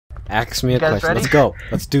Ask me a question. Ready? Let's go.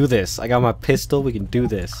 Let's do this. I got my pistol. We can do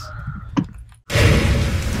this.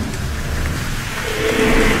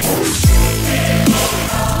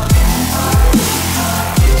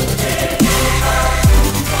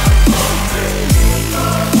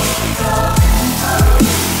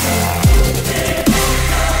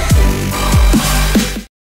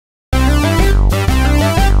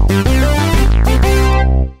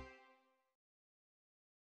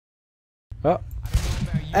 Oh.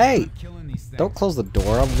 Hey! Don't close the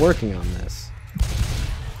door. I'm working on this.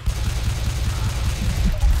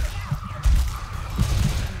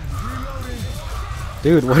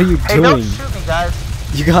 Dude, what are you doing? Don't shoot me, guys.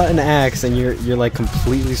 You got an axe and you're like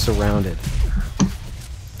completely surrounded.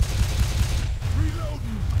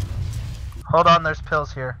 Hold on, there's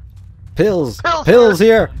pills here. Pills! Pills Pills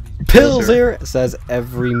here! Pills here. here! Says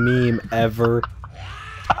every meme ever.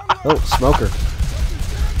 Oh, smoker.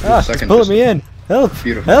 Ah, it's pulling me in. Help!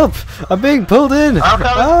 Beautiful. Help! I'm being pulled in! I'm coming.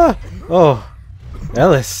 Ah! Oh,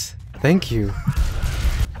 Ellis, thank you.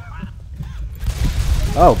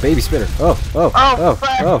 Oh, baby spitter. Oh, oh, oh,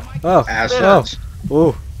 oh, oh, Assholes.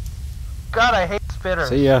 oh. God, I hate spitters.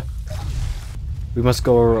 See ya. We must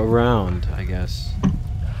go around, I guess.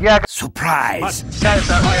 Yeah. Surprise! Guys,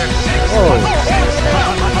 out here. Oh,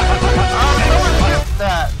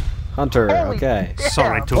 That. Hunter. Holy Okay. shit.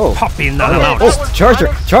 Sorry to Oh. pop in that Oh, amount. Charger!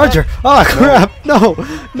 Charger! Oh crap! No!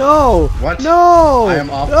 No! What? No! I am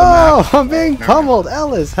off the No! map. I'm being Never pummeled!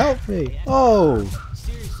 Ellis, help me! Oh!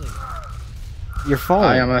 You're falling.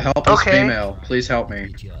 I am a helpless Okay. female. Please help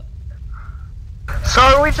me. So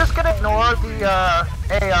are we just gonna ignore the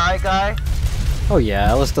AI guy? Oh yeah,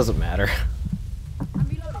 Ellis doesn't matter.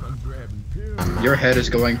 Your head is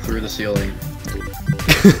going through the ceiling.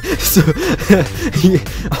 So,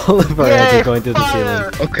 all of our heads are going through the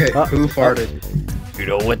fire. ceiling. Okay, who farted? You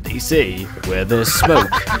know what they say, where there's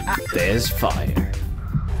smoke, there's fire.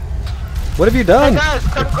 What have you Hey done? guys,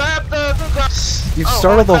 come grab the big guy. You've Oh,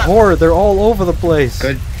 started the what's that? horde. They're all over the place.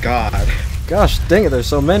 Good God. Gosh dang it, there's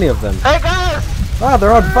so many of them. Hey guys! Ah,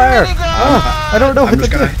 they're on fire. Mini Ah, I don't know I'm what to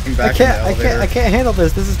just do. gonna hang back I in can't. the I can't. elevator. I can't handle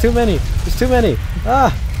this. This is too many. There's too many.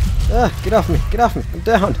 Ah, get off me. Get off me. I'm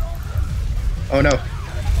down. Oh no.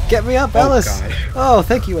 Get me up, Oh, Ellis. God. Oh,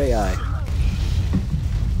 thank you, AI.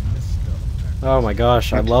 Oh my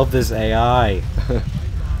gosh, I love this AI.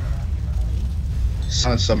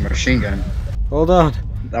 On some machine gun. Hold on.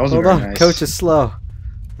 That wasn't Hold very on. nice. Coach is slow.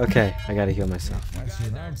 Okay, I gotta heal myself.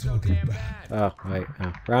 Oh, wait.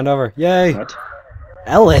 Oh. Round over. Yay. What?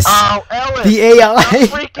 Ellis. Oh, Ellis! The AI. The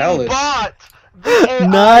freaking Ellis. bot! The AI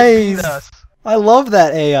Nice. beat us. I love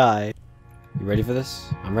that AI. You ready for this?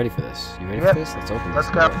 I'm ready for this. You ready Yep. for this? Let's open Let's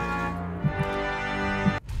this. go.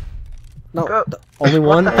 No, Go. only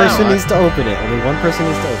one What the person hell? needs to open it. Only one person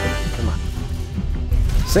needs to open it. Come on.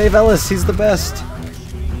 Save Ellis. He's the best.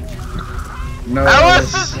 No.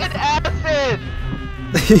 Ellis Ellis. is an acid!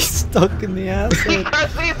 He's stuck in the acid.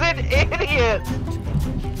 Because he's an idiot!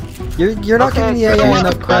 You're not Okay, giving the good AI one.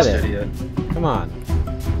 enough credit. Idiot. Come on.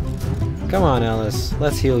 Come on, Ellis.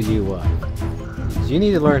 Let's heal you up. You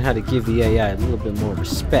need to learn how to give the AI a little bit more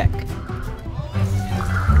respect.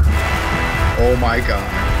 Oh my God.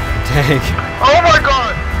 Dang. Oh my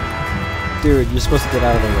god! Dude, you're supposed to get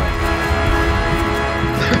out of the way.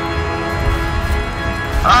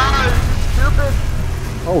 Ah, stupid!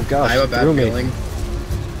 Oh gosh, I have a bad threw me. feeling.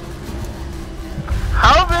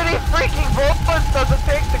 How many freaking bullets does it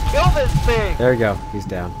take to kill this thing? There we go. He's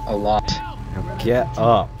down. A lot. Now get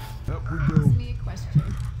up.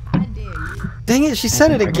 Dang it, she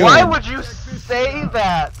said it again. Why would you say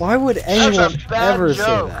that? Why would a anyone bad ever say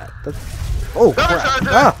joke. that? That's... Oh, Not a crap.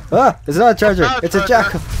 charger. Ah, it's not a charger. Not a It's a charger.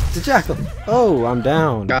 jackal. It's a jackal. Oh, I'm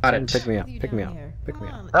down. Got it. Pick me up. Pick me up. Pick me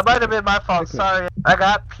up. That might have been my fault, Pick me sorry. I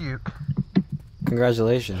got puke.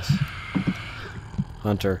 Congratulations,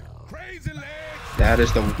 Hunter. That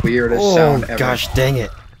is the weirdest Oh sound ever. gosh, dang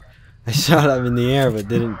it! I shot him in the air, but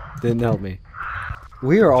didn't help me.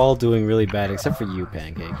 We are all doing really bad, except for you,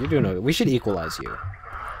 Pancake. You're doing okay. We should equalize you.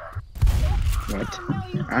 What?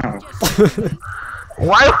 Ow.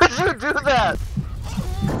 Why would you do that?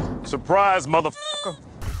 Surprise, motherfucker!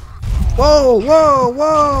 Whoa, whoa,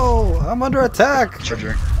 whoa! I'm under attack.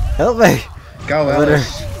 Charger. Help me! Go, Better.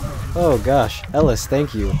 Ellis. Oh gosh, Ellis,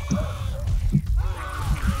 thank you.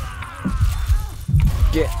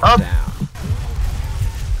 Get Up. down.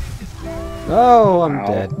 Oh, I'm Ow.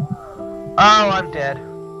 dead. Oh, I'm dead.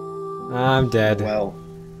 I'm dead. Well,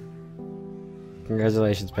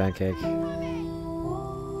 Congratulations, Pancake.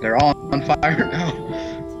 they're all on fire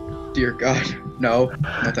now. Dear God. No.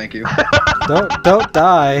 No, thank you. Don't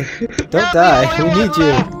die. Don't You're the die. only We one need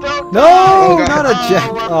you. left. Don't No, God. not a jack.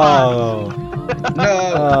 Oh.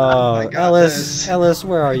 No. Oh, I got Ellis, this. Ellis,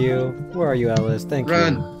 where are you? Where are you, Ellis? Thank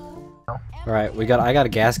Run. you. All right, I got a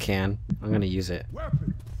gas can. I'm gonna use it.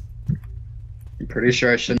 I'm pretty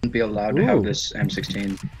sure I shouldn't be allowed to have Ooh. this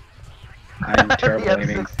M16. I'm terrible The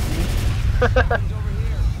aiming. M16.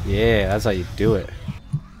 Yeah, that's how you do it.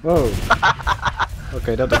 Whoa.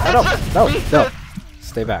 Okay, no.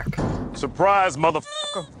 Stay back. Surprise,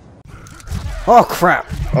 motherfucker. Oh crap!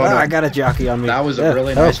 Oh, no. I got a jockey on me. That was a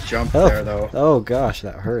really nice jump there, though. Oh gosh,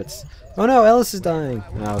 that hurts. Oh no, Ellis is dying.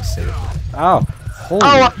 Oh, save it. Oh, holy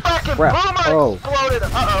Oh, a fucking crap! boomer Oh, exploded!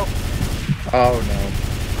 Uh-oh. Oh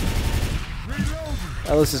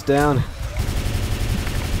no. Ellis is down.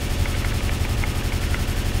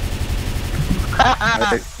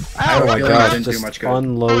 I Oh have a my feeling I gosh, didn't do just much good.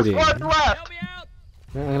 unloading. There's one left.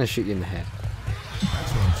 I'm gonna shoot you in the head.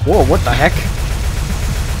 Whoa, what the heck?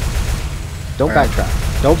 Don't Alright.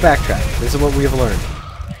 backtrack. Don't backtrack. This is what we have learned.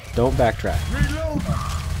 Don't backtrack.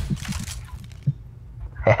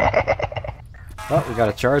 Oh, we got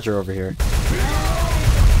a charger over here.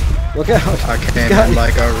 Look out! I came in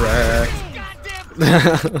like a wreck.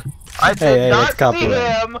 I did Hey, not that's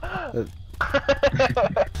copyright. see him.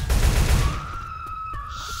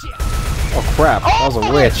 Oh crap! That was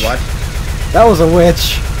a witch. What? That was a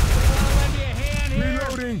witch.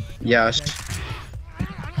 Yes.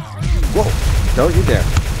 Whoa! Don't you dare!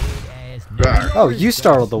 Rawr. Oh, you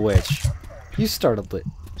startled the witch. You startled it.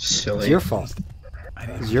 It's Silly. your fault.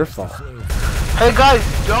 It's your fault. Hey guys,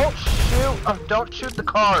 don't shoot the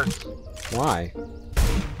cars. Why?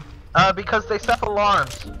 Because they set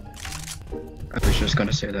alarms. I was just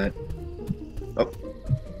gonna say that. Oh.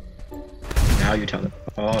 Now you tell it.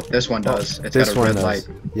 Oh, this one does. It's This got a one red does. light.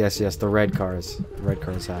 Yes, yes, the red cars. The red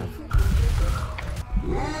cars have.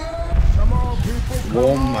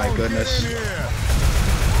 Oh my goodness.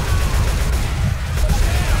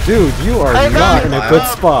 Dude, you are Hey, not guys, in a good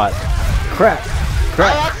spot. Crap. I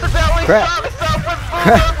Crap. accidentally Crap. shot myself with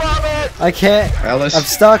Crap. boomer vomit. I can't. Alice. I'm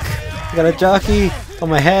stuck. I got a jockey on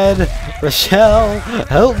my head. Rochelle,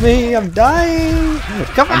 help me. I'm dying.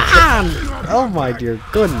 Come on. Oh my dear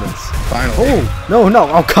goodness. Finally. Oh, no, no.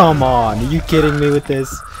 Oh, come on. Are you kidding me with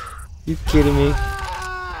this? You kidding me?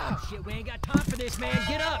 Shit, we ain't got time for this, man.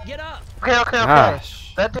 Get up, get up. Okay.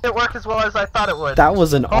 Gosh. That didn't work as well as I thought it would. That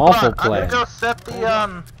was an Hold awful on, play. I'm gonna go set the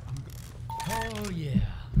Oh yeah.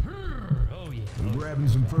 Oh yeah. Grabbing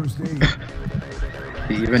some first aid.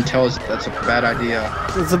 He even tells that's a bad idea.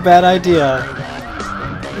 It's a bad idea.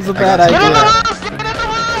 It's a bad got Get in the idea. house! Get in the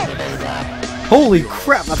house! Holy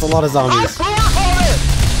crap, that's a lot of zombies. Boomer vomit!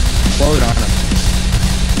 Explode on him.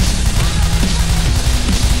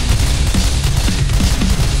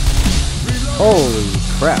 Holy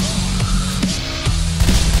crap.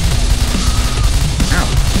 Ow.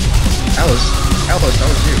 Alice, that was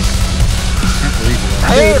you. I can't believe you.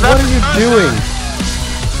 Hey, Dude, what that's are you good. doing?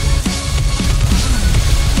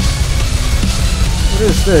 What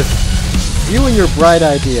is this? You and your bright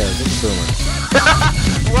ideas. It's a boomer.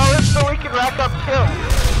 Well, it's so we can rack up kills.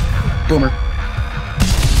 Boomer.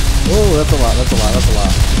 Oh, that's a lot. That's a lot. That's a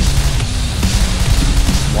lot.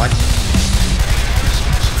 What?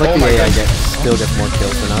 It's like Oh the my AI God. still gets more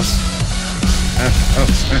kills than us.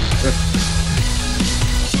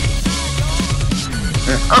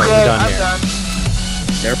 Okay, we're done I'm here. done.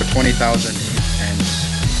 There were 20,000 and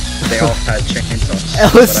they all had chainsaws.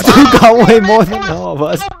 Ellis But I- still got way more than all of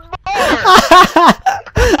us.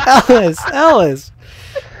 Ellis.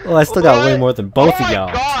 Well, I still got way more than both oh of y'all.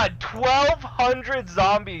 my god, 1,200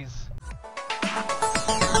 zombies.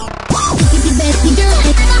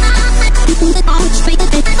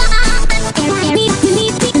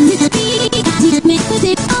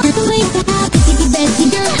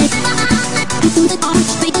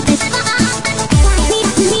 Make